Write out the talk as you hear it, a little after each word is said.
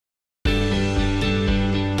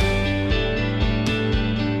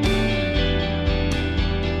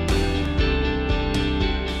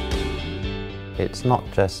it's not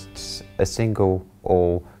just a single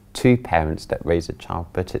or two parents that raise a child,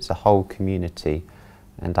 but it's a whole community.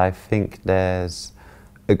 And I think there's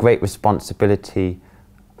a great responsibility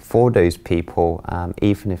for those people,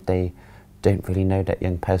 even if they don't really know that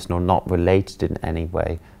young person or not related in any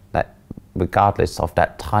way, that regardless of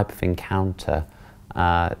that type of encounter,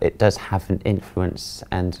 it does have an influence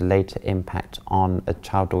and a later impact on a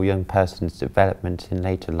child or young person's development in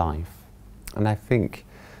later life. And I think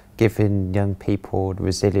giving young people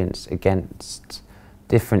resilience against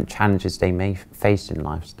different challenges they may face in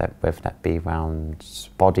life, whether that be around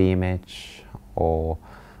body image or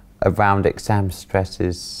around exam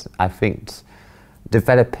stresses, I think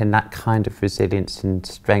developing that kind of resilience and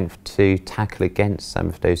strength to tackle against some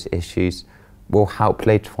of those issues will help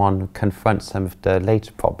later on confront some of the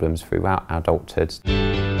later problems throughout adulthood.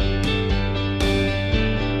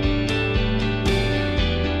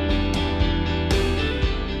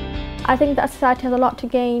 I think that society has a lot to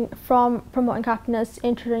gain from promoting happiness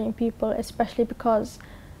in children and young people, especially because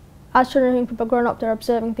as children and young people growing up, they're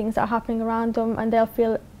observing things that are happening around them and they'll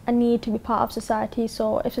feel a need to be part of society.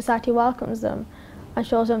 So if society welcomes them and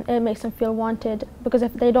shows them, it makes them feel wanted, because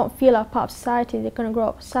if they don't feel a part of society, they're going to grow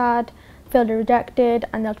up sad, feel they're rejected,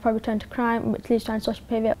 and they'll probably turn to crime, which leads to antisocial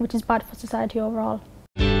behaviour, which is bad for society overall.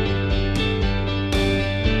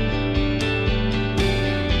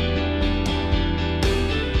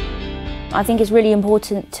 I think it's really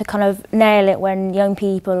important to kind of nail it when young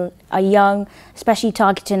people are young, especially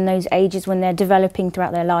targeting those ages when they're developing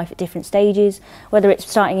throughout their life at different stages, whether it's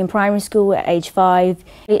starting in primary school at age 5.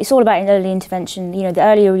 It's all about an early intervention. You know, the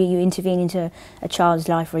earlier you intervene into a child's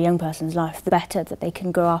life or a young person's life, the better that they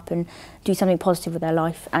can grow up and do something positive with their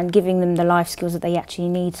life, and giving them the life skills that they actually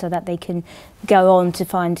need so that they can go on to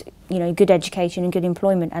find, you know, good education and good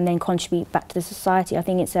employment and then contribute back to the society. I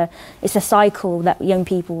think it's a cycle that young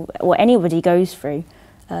people or anybody goes through.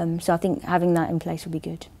 So I think having that in place would be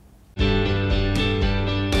good.